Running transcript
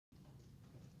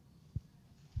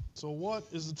So what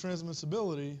is the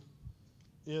transmissibility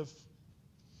if,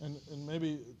 and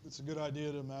maybe it's a good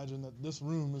idea to imagine that this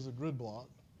room is a grid block.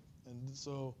 And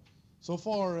so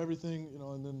far everything,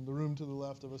 and then the room to the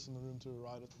left of us and the room to the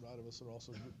right of us are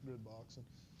also grid blocks. And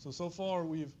so far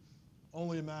we've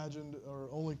only imagined or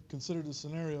only considered a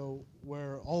scenario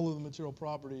where all of the material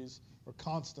properties are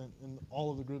constant in all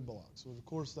of the grid blocks. So of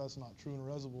course that's not true in a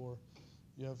reservoir.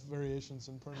 You have variations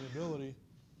in permeability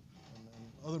and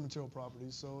other material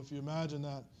properties. So if you imagine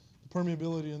that the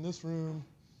permeability in this room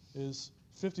is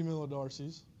 50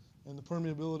 millidarcies and the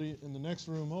permeability in the next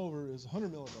room over is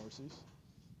 100 millidarcies,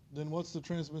 then what's the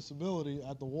transmissibility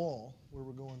at the wall where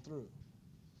we're going through?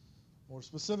 Or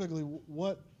specifically,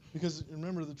 because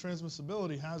remember the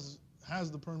transmissibility has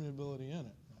the permeability in it.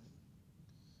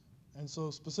 Right? And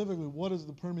so specifically, what is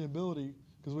the permeability?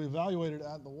 Because we evaluated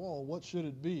at the wall, what should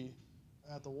it be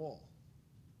at the wall?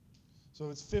 So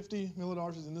it's 50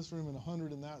 millidarcies in this room and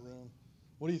 100 in that room.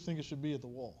 What do you think it should be at the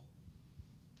wall?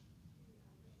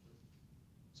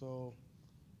 So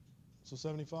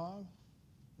 75,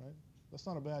 right? That's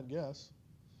not a bad guess.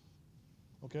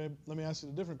 Okay, let me ask you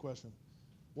a different question.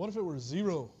 What if it were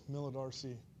 0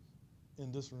 millidarcy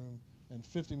in this room and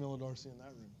 50 millidarcy in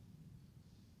that room?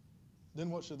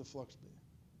 Then what should the flux be?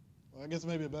 Well, I guess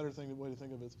maybe a better way to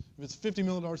think of it is if it's 50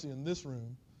 millidarcy in this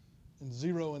room and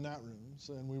 0 in that room,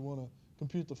 and we want to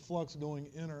compute the flux going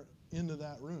in or into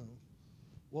that room,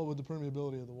 what would the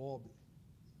permeability of the wall be?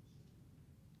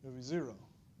 It would be 0. Right?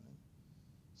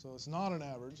 So it's not an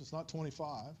average. It's not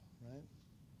 25, right?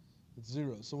 It's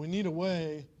 0. So we need to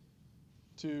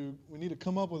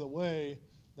come up with a way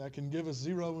that can give us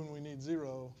 0 when we need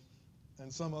 0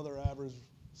 and some other average,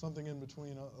 something in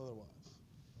between otherwise,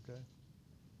 okay?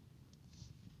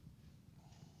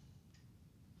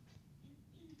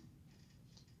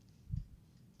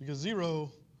 Because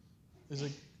 0 is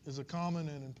a common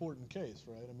and important case,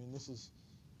 right? I mean, this is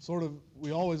sort of,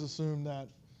 we always assume that,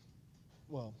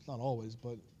 well, not always,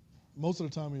 but most of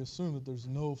the time we assume that there's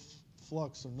no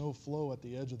flux or no flow at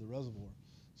the edge of the reservoir.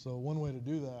 So one way to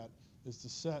do that is to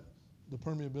set the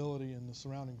permeability in the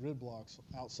surrounding grid blocks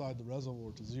outside the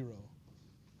reservoir to 0.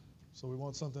 So we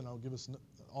want something that will give us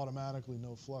automatically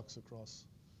no flux across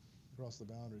the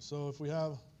boundary. So if we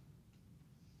have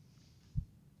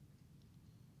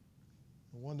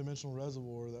a one-dimensional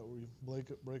reservoir that we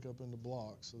break up into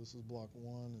blocks, so this is block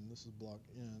 1 and this is block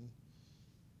N,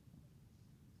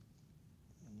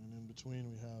 and then in between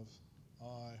we have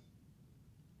I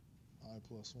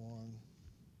plus 1,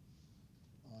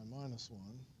 I minus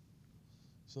 1,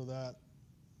 so that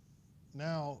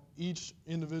now each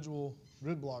individual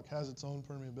grid block has its own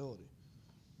permeability,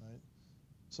 right?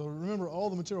 So remember, all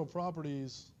the material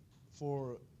properties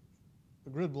for a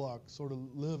grid block sort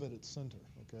of live at its center,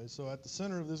 okay? So at the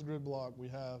center of this grid block, we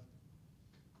have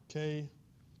K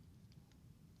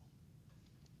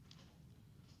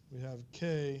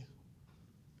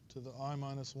to the I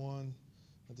minus 1.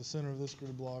 At the center of this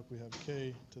grid block, we have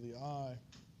K to the I.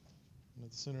 And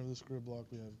at the center of this grid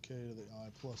block, we have K to the I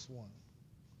plus 1.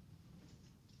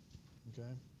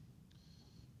 Okay?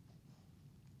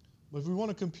 But if we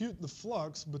want to compute the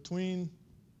flux between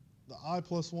the I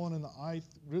plus 1 and the I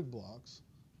grid blocks,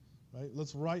 right,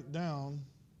 let's write down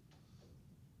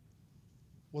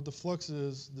what the flux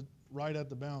is right at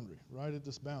the boundary. Right at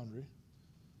this boundary,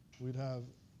 we'd have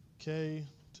K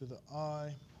to the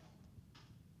I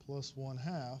plus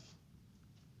 1/2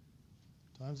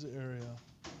 times the area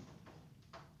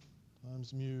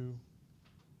times mu.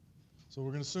 So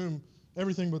we're going to assume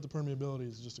everything but the permeability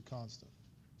is just a constant.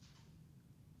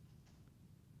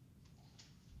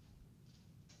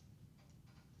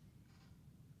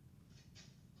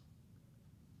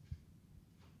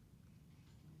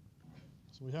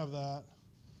 So we have that,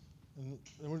 and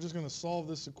we're just going to solve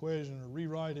this equation or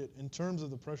rewrite it in terms of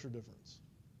the pressure difference.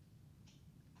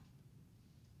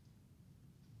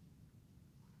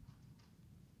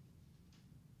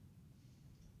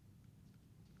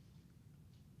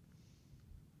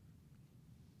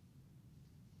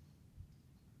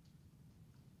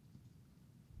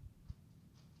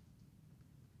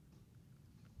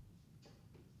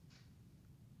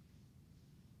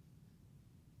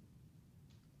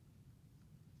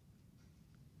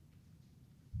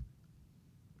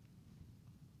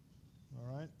 All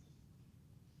right.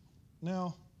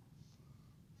 Now,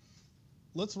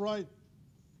 let's write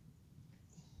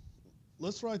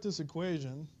this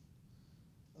equation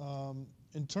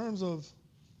in terms of,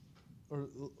 or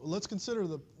let's consider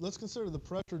the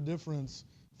pressure difference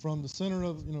from the center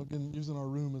of, again, using our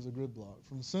room as a grid block,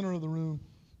 from the center of the room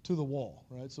to the wall,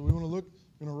 right? So we want to we're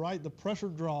going to write the pressure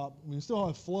drop. We still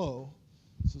have flow,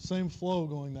 It's the same flow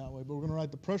going that way, but we're going to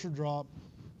write the pressure drop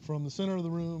from the center of the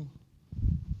room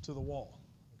to the wall,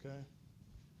 okay?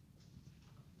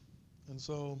 And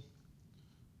so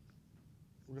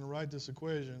we're going to write this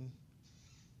equation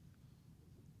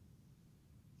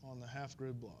on the half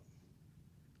grid block.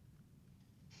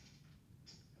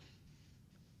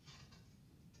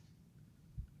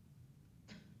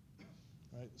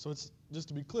 Right? So it's, just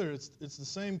to be clear, it's the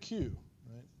same Q,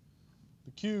 right?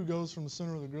 The Q goes from the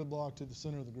center of the grid block to the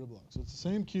center of the grid block. So it's the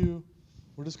same Q.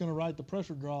 We're just going to write the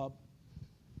pressure drop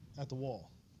at the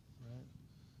wall, right?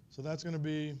 So that's going to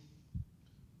be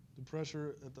the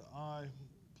pressure at the I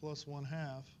plus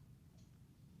 1/2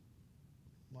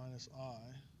 minus I,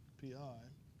 PI.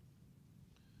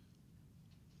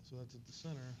 So that's at the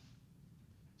center.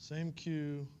 Same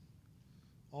Q.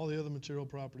 All the other material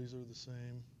properties are the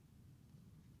same.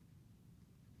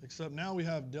 Except now we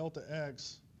have delta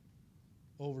X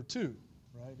over 2,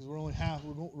 right? Because we're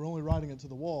only writing it to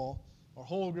the wall. Our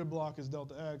whole grid block is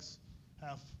delta X.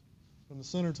 Half from the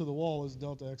center to the wall is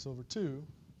delta X over 2,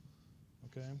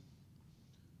 okay?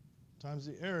 Times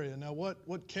the area. Now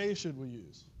what K should we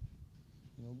use?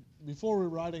 You know, before we're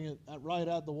writing it right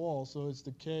at the wall, so it's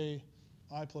the K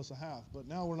I plus 1/2. But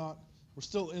now we're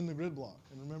still in the grid block.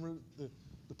 And remember, the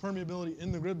permeability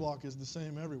in the grid block is the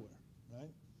same everywhere,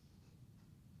 right?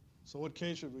 So what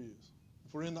K should we use?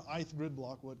 If we're in the ith grid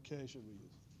block, what K should we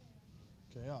use?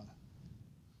 Ki.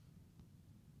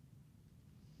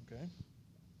 Okay.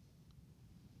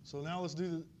 So now let's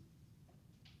do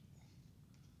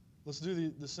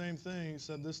the same thing,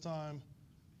 except this time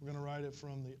we're going to write it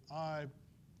from the I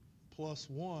plus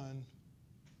 1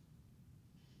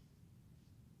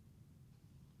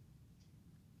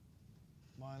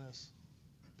 minus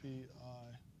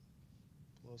PI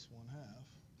plus 1/2.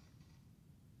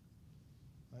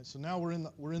 Right, so now we're in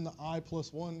the I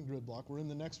plus 1 grid block. We're in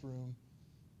the next room,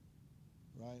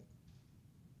 right?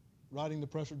 Writing the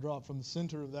pressure drop from the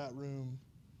center of that room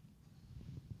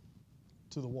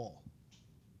to the wall.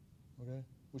 Okay?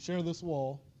 We share this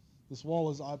wall. This wall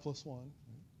is I plus 1. Right?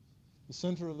 The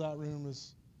center of that room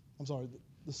is,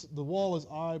 the wall is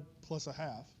I plus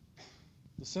 1/2.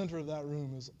 The center of that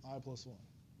room is I plus 1.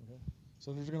 Okay?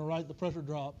 So we're going to write the pressure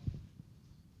drop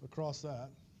across that.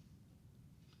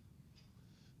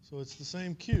 So it's the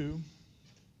same Q.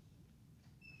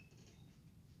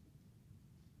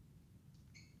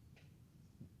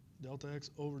 Delta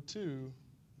X over 2.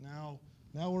 Now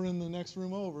we're in the next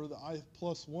room over, the I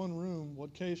plus 1 room.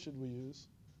 What K should we use?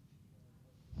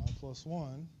 I plus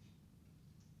 1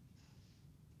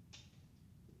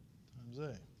 times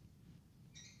A.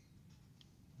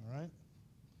 All right?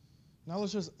 Now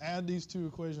let's just add these two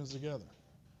equations together.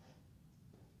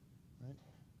 Right?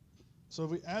 So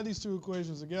if we add these two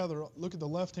equations together, look at the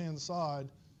left-hand side.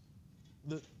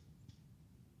 The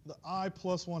I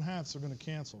plus 1/2 are going to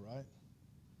cancel, right?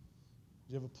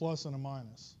 You have a plus and a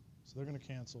minus. So they're going to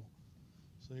cancel.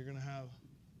 So you're going to have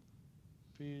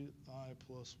PI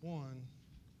plus 1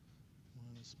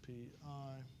 minus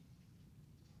PI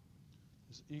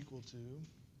is equal to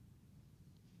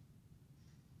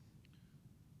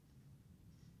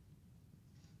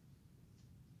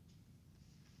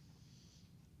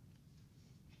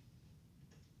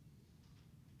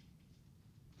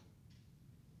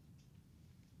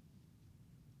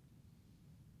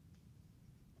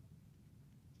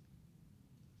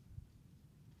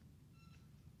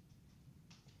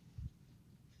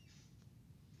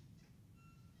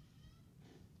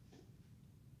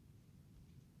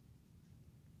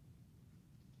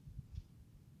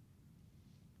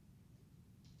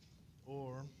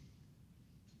or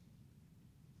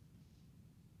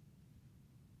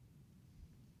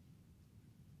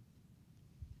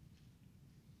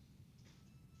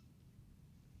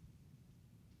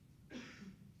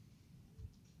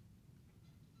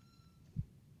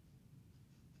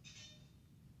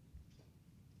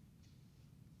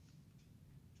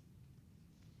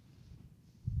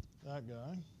that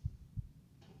guy.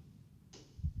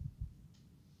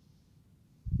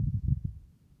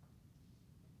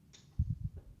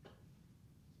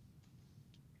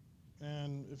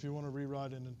 And if you want to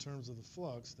rewrite it in terms of the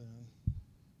flux, then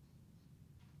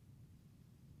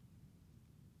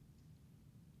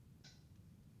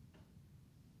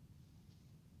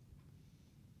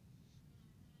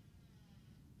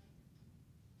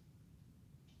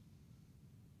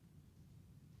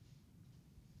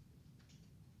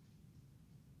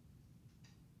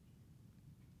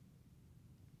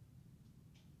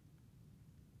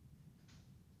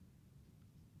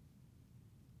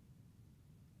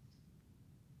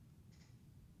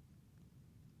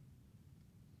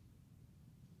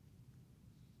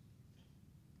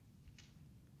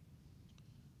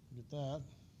get that.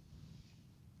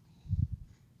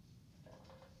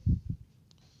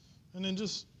 And then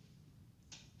just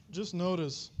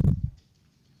notice,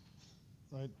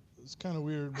 right? It's kind of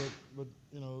weird, but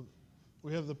you know,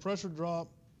 we have the pressure drop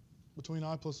between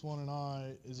I plus 1 and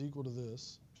I is equal to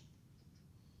this.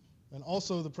 And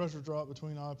also the pressure drop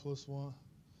between I plus 1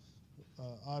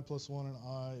 and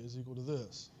I is equal to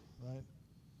this, right?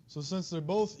 So since they're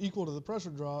both equal to the pressure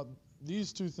drop,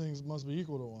 these two things must be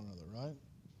equal to one another, right?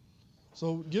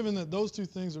 So given that those two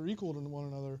things are equal to one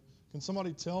another, can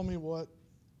somebody tell me what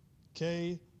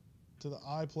K to the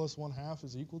I plus 1/2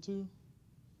 is equal to?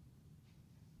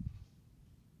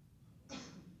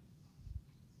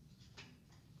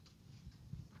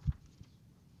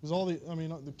 Because all the, I mean,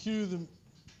 the Q, the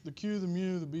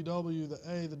mu, the BW, the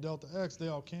A, the delta X, they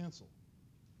all cancel,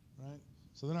 right?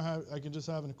 So then I can just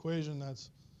have an equation that's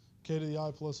K to the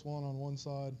I plus 1 on one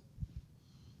side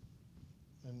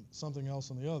and something else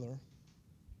on the other.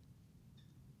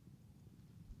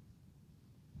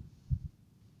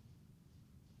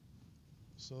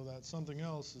 So that something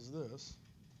else is this.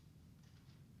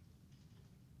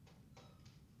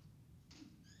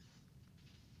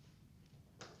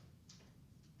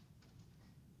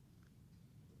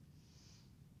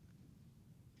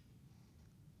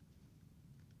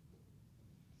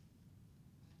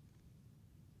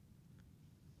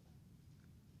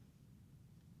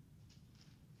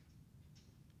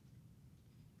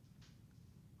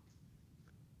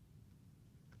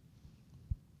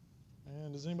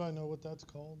 And does anybody know what that's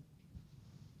called?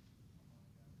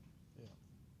 Yeah.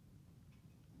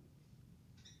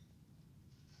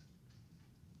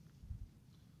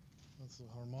 That's the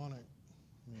harmonic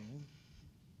mean.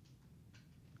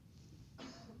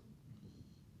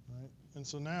 Right? And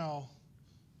so now,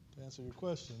 to answer your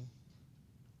question,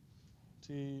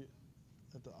 T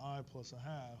at the I plus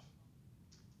 1/2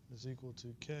 is equal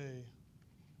to K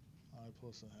I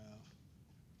plus 1/2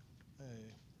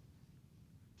 A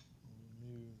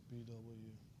mu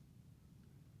BW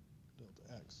delta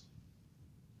X.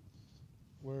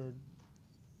 Where,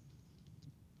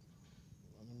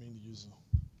 I don't mean to use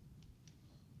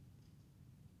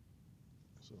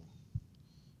so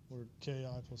where Ki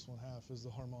plus 1/2 is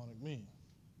the harmonic mean.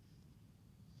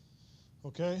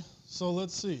 Okay, so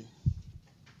let's see.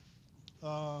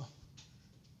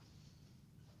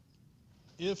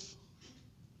 If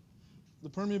the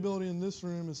permeability in this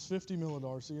room is 50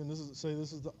 millidarcy, and this is, say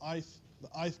this is the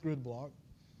ith grid block,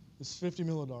 is 50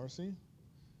 millidarcy,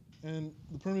 and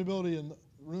the permeability in the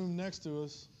room next to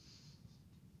us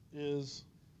is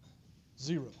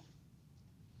 0.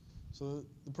 So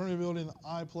the permeability in the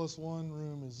I plus 1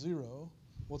 room is 0.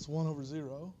 What's 1 over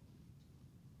 0?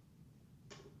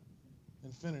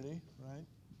 Infinity, right?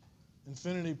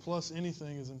 Infinity plus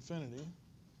anything is infinity.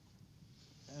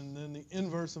 And then the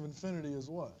inverse of infinity is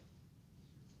what?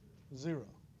 0.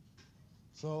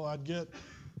 So I'd get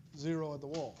 0 at the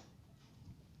wall.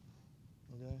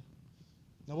 Okay?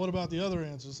 Now what about the other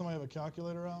answer? Does somebody have a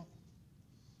calculator out?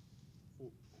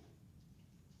 You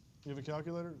have a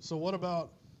calculator? So what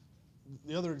about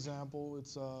the other example?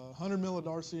 It's 100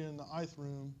 millidarcy in the ith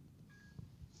room,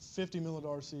 50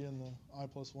 millidarcy in the I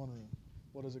plus 1 room.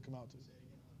 What does it come out to?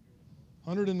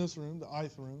 100 in this room, the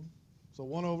ith room. So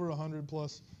 1 over 100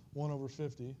 plus 1 over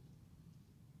 50.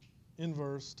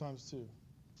 Inverse times 2.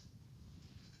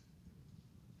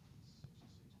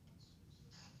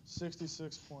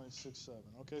 66.67.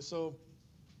 Okay, so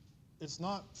it's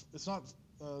not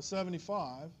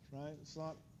 75, right? It's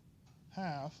not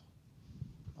half,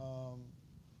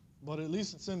 but at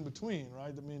least it's in between,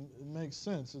 right? I mean, it makes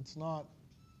sense. It's not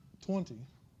 20,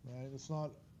 right? It's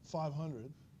not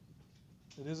 500.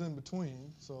 It is in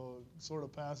between, so it sort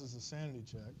of passes the sanity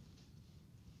check.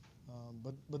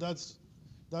 But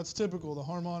that's typical. The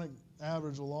harmonic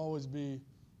average will always be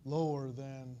lower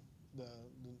than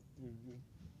your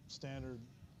standard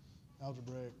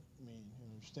algebraic mean,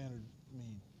 your standard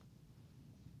mean.